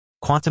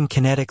Quantum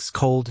Kinetics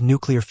Cold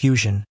Nuclear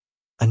Fusion,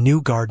 a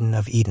new Garden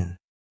of Eden.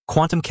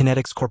 Quantum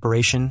Kinetics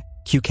Corporation,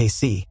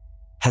 QKC,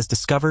 has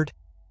discovered,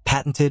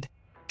 patented,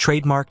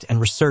 trademarked,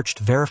 and researched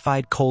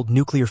verified cold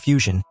nuclear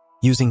fusion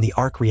using the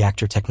arc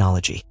reactor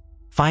technology.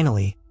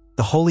 Finally,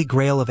 the holy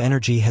grail of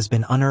energy has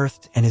been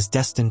unearthed and is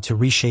destined to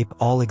reshape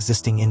all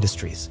existing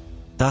industries,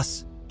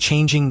 thus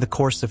changing the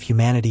course of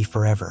humanity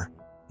forever.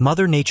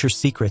 Mother Nature's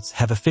secrets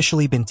have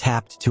officially been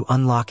tapped to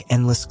unlock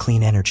endless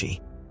clean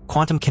energy.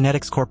 Quantum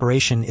Kinetics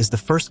Corporation is the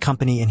first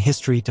company in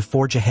history to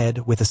forge ahead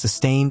with a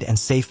sustained and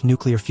safe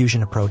nuclear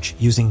fusion approach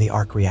using the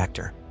arc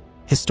reactor.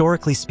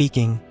 Historically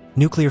speaking,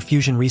 nuclear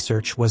fusion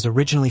research was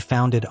originally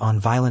founded on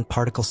violent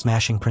particle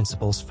smashing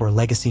principles for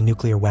legacy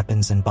nuclear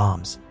weapons and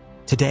bombs.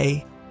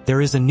 Today,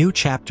 there is a new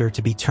chapter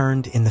to be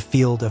turned in the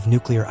field of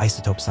nuclear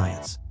isotope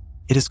science.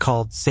 It is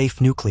called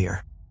safe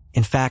nuclear.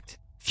 In fact,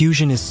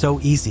 fusion is so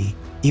easy,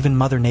 even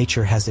Mother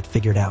Nature has it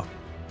figured out.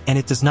 And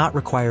it does not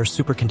require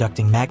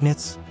superconducting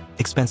magnets,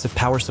 expensive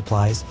power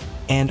supplies,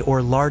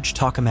 and/or large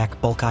tokamak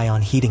bulk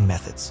ion heating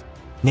methods.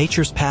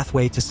 Nature's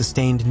pathway to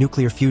sustained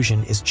nuclear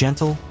fusion is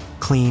gentle,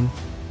 clean,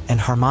 and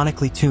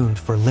harmonically tuned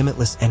for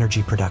limitless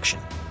energy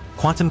production.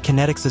 Quantum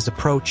Kinetics'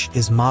 approach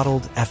is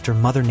modeled after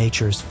Mother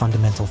Nature's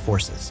fundamental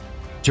forces.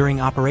 During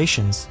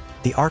operations,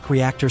 the arc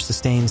reactor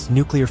sustains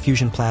nuclear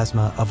fusion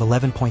plasma of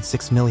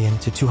 11.6 million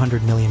to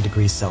 200 million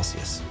degrees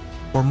Celsius,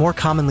 or more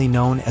commonly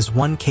known as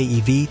 1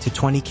 keV to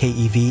 20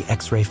 keV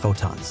X-ray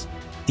photons.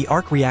 The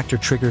arc reactor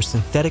triggers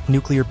synthetic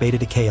nuclear beta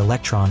decay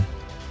electron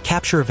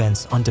capture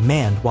events on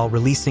demand while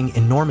releasing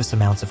enormous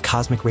amounts of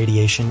cosmic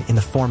radiation in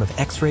the form of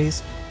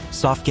X-rays,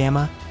 soft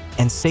gamma,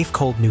 and safe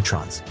cold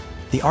neutrons.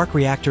 The arc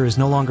reactor is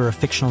no longer a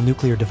fictional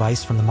nuclear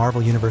device from the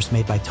Marvel universe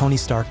made by Tony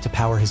Stark to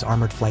power his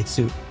armored flight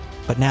suit,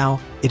 but now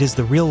it is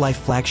the real-life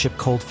flagship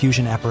cold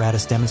fusion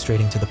apparatus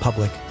demonstrating to the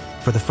public,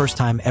 for the first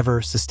time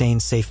ever,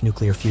 sustained safe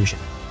nuclear fusion.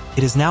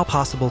 It is now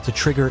possible to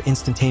trigger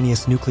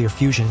instantaneous nuclear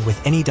fusion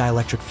with any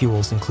dielectric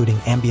fuels including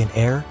ambient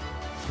air,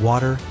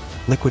 water,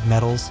 liquid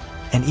metals,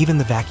 and even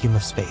the vacuum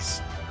of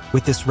space.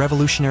 With this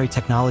revolutionary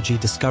technology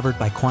discovered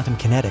by Quantum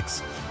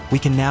Kinetics, we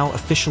can now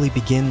officially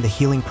begin the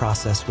healing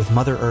process with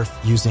Mother Earth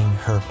using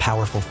her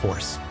powerful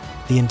force.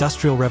 The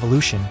Industrial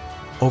Revolution,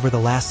 over the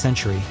last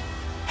century,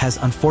 has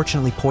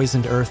unfortunately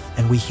poisoned Earth,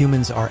 and we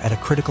humans are at a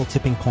critical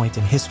tipping point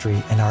in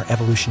history and our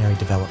evolutionary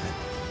development.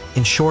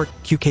 In short,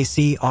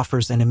 QKC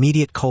offers an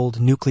immediate cold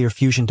nuclear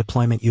fusion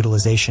deployment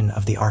utilization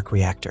of the arc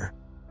reactor.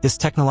 This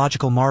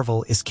technological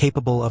marvel is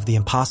capable of the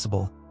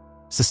impossible,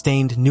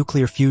 sustained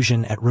nuclear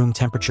fusion at room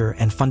temperature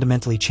and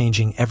fundamentally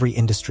changing every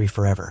industry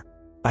forever.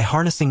 By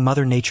harnessing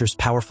Mother Nature's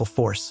powerful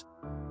force,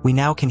 we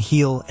now can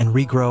heal and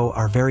regrow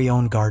our very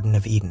own Garden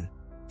of Eden.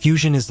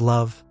 Fusion is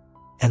love,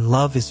 and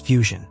love is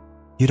fusion.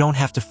 You don't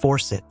have to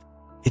force it.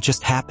 It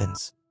just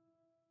happens.